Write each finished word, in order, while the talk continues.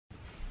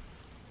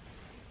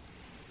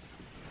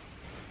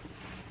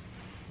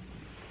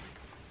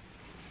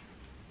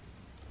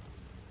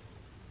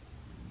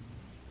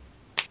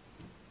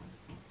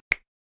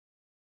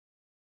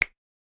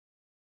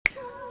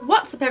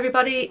What's up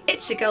everybody,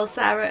 it's your girl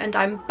Sarah and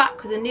I'm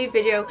back with a new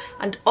video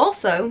and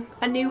also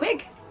a new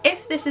wig.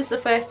 If this is the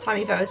first time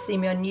you've ever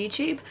seen me on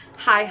YouTube,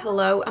 hi,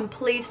 hello, and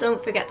please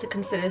don't forget to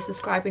consider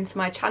subscribing to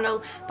my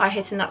channel by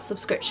hitting that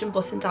subscription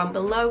button down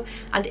below.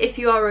 And if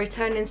you are a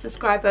returning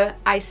subscriber,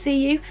 I see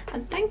you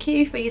and thank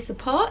you for your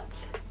support.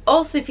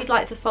 Also, if you'd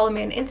like to follow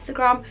me on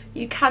Instagram,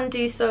 you can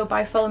do so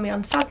by following me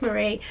on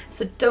Sazmarie,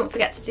 so don't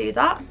forget to do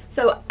that.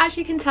 So as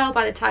you can tell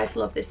by the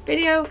title of this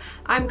video,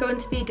 I'm going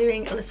to be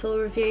doing a little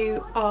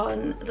review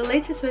on the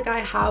latest wig I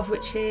have,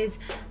 which is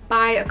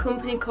by a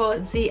company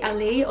called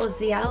Zeeellee or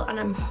Zeeellee, and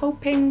I'm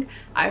hoping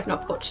I have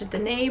not butchered the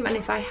name, and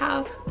if I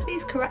have,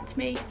 please correct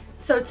me.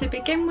 So to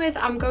begin with,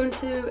 I'm going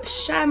to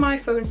share my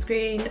phone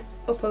screen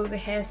up over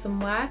here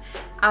somewhere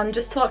and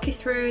just talk you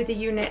through the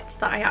units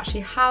that I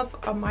actually have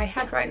on my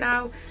head right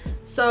now.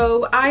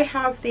 So I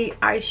have the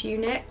ice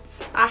units.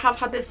 I have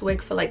had this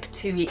wig for like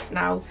 2 weeks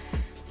now,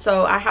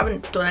 so I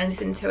haven't done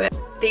anything to it.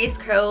 These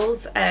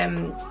curls,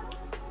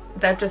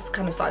 they've just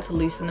kind of started to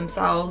loosen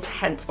themselves,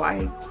 hence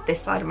why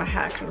this side of my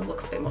hair kind of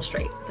looks a bit more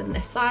straight than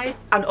this side,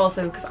 and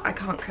also because I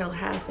can't curl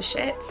hair for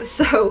shit,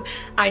 so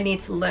I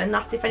need to learn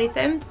that if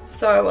anything.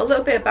 So a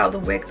little bit about the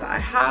wig that I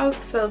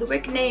have. So the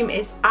wig name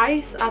is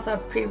Ice, as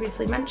I've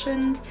previously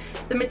mentioned.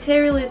 The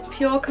material is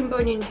pure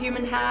Cambodian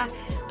human hair,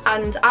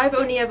 and I've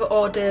only ever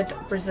ordered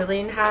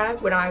Brazilian hair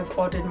when I've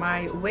ordered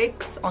my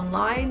wigs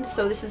online,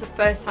 so this is the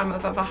first time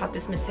I've ever had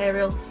this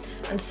material,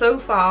 and so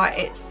far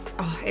it's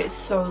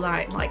so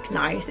light, like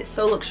nice, it's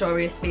so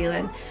luxurious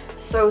feeling,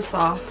 so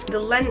soft. The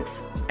length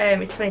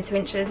is 22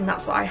 inches and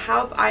that's what I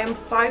have. I am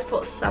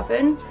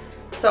 5'7",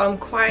 so I'm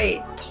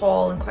quite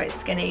tall and quite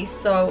skinny,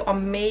 so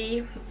on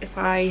me, if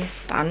I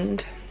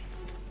stand,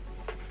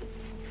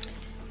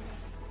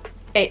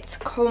 it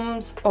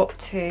comes up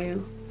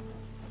to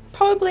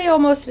probably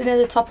almost near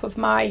the top of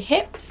my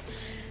hips,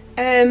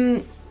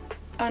 and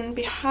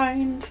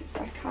behind,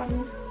 if I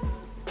can,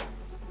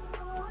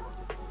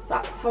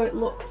 that's how it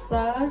looks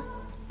there.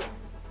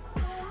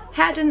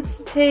 Hair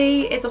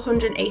density is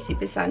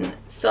 180%,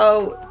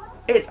 so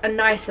it's a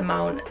nice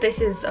amount. This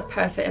is a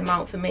perfect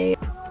amount for me.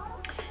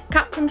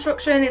 Cap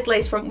construction is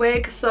lace front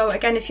wig, so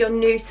again, if you're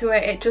new to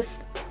it, it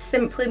just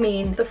simply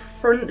means the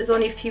front is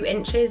only a few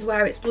inches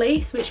where it's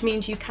lace, which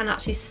means you can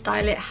actually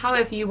style it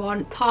however you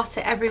want, part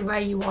it everywhere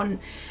you want,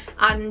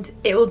 and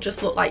it will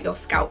just look like your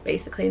scalp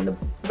basically, and the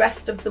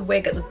rest of the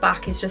wig at the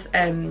back is just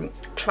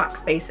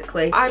tracks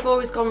basically. I've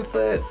always gone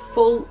for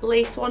full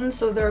lace ones,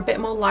 so they're a bit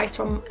more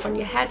lighter on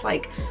your head,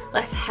 like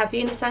less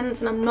heavy in a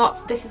sense, and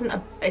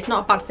it's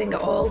not a bad thing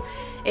at all.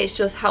 It's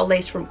just how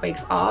lace front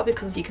wigs are,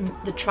 because the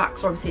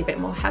tracks are obviously a bit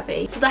more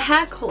heavy. So the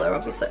hair colour,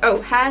 obviously,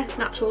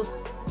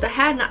 the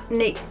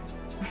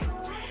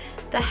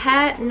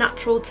hair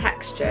natural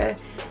texture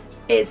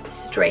is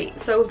straight.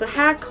 So the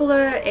hair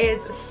colour is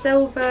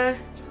silver,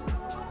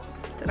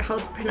 don't know how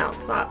to pronounce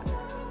that,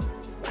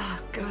 oh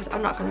god,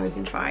 I'm not going to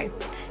even try.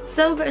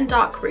 Silver and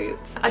dark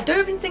roots. I don't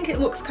even think it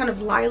looks kind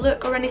of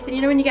lilac or anything,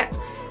 you know when you get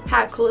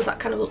hair colours that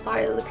kind of look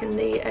lilac in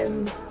the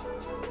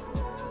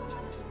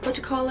what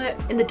do you call it,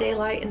 in the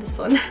daylight, in the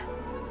sun.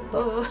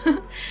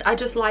 Oh. I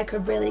just like a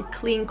really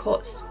clean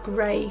cut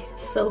grey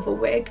silver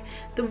wig.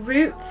 The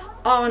roots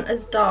aren't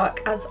as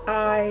dark as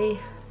I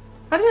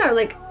don't know,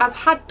 like I've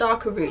had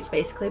darker roots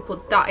basically,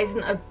 but that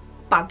isn't a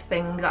bad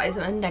thing, that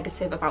isn't a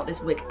negative about this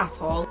wig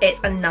at all. It's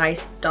a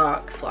nice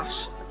dark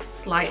slash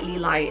slightly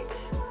light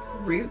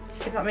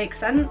roots, if that makes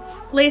sense.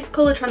 Lace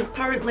colour,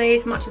 transparent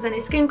lace, matches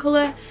any skin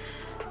colour.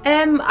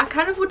 I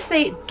kind of would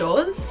say it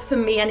does, for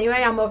me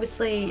anyway. I'm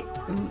obviously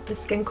the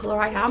skin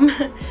colour I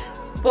am,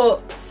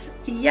 but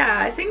yeah,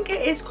 I think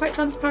it is quite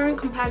transparent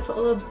compared to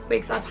other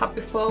wigs I've had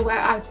before where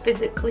I've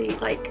physically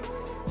like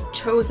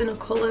chosen a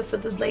colour for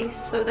the lace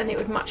so then it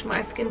would match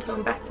my skin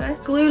tone better.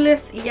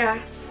 Glueless,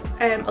 yes.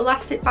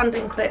 Elastic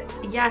banding clips,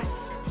 yes.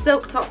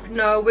 Silk top,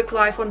 no. Wig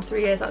life 1 to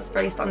 3 years, that's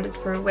very standard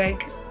for a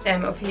wig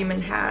of human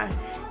hair.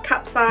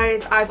 Cap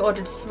size, I've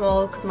ordered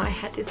small because my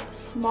head is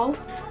small.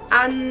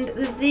 And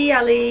the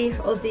Zeeellee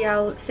or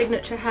Zeeellee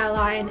signature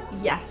hairline,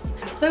 yes.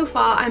 So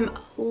far I'm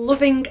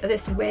loving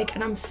this wig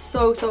and I'm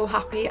so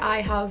happy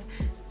I have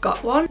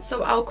got one.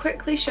 So I'll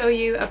quickly show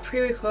you a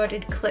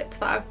pre-recorded clip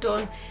that I've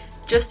done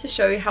just to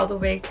show you how the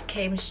wig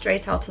came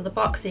straight out of the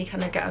box, so you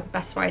kind of get a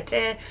better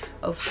idea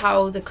of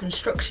how the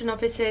construction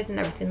of it is and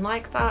everything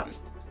like that.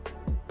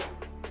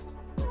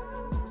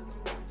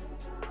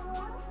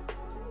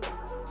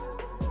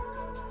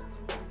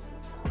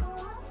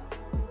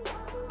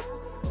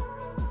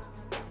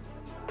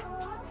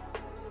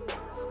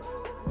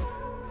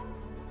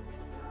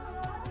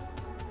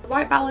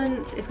 White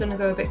balance is going to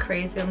go a bit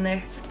crazy on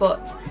this,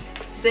 but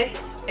this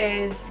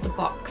is the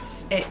box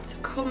it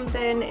comes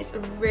in. It's a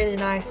really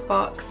nice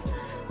box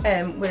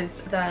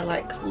with their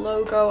like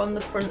logo on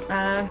the front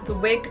there. The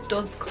wig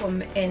does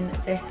come in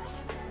this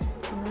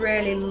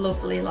really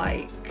lovely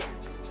like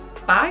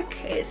bag.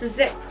 It's a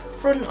zip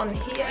front on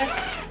here,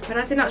 and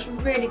I think that's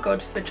really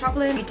good for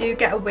traveling. You do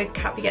get a wig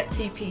cap, you get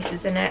 2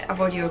 pieces in it.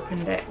 I've already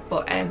opened it,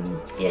 but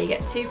yeah, you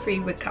get 2 free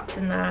wig caps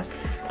in there,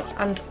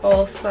 and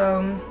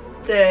also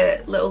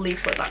the little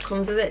leaflet that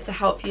comes with it to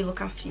help you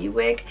look after your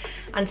wig,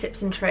 and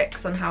tips and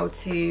tricks on how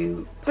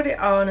to put it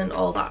on and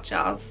all that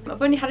jazz.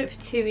 I've only had it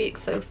for 2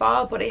 weeks so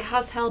far, but it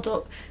has held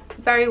up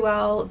very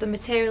well. The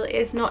material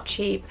is not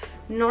cheap,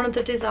 none of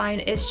the design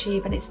is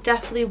cheap, and it's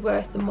definitely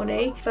worth the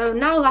money. So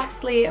now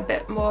lastly, a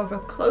bit more of a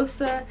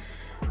closer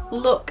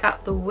look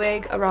at the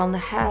wig around the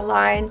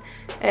hairline.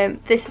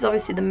 This is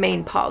obviously the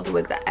main part of the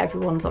wig that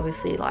everyone's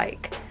obviously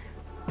like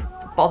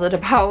bothered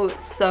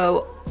about.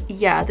 So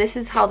yeah, this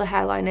is how the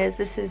hairline is,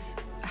 this is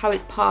how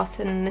it's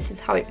parting, and this is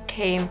how it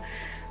became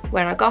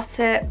when I got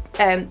it.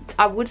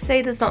 I would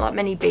say there's not that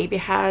many baby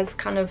hairs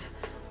kind of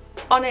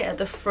on it at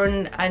the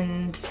front,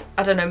 and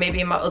I don't know, maybe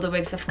in my other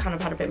wigs I've kind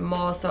of had a bit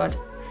more, so I'd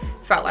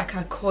felt like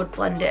I could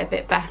blend it a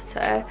bit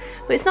better,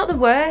 but it's not the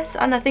worst,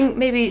 and I think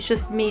maybe it's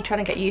just me trying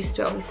to get used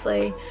to it,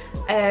 obviously.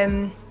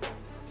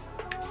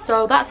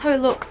 So that's how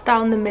it looks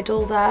down the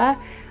middle there.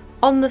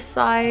 On the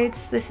sides,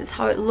 this is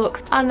how it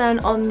looks, and then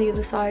on the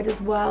other side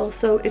as well.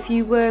 So if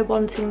you were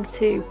wanting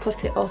to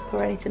put it up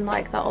or anything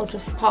like that, or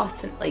just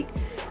part and like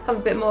have a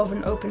bit more of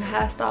an open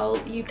hairstyle,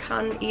 you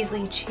can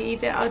easily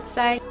achieve it, I'd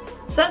say.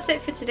 So that's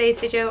it for today's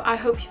video. I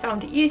hope you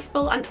found it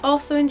useful and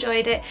also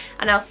enjoyed it,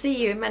 and I'll see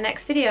you in my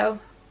next video.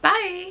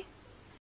 Bye!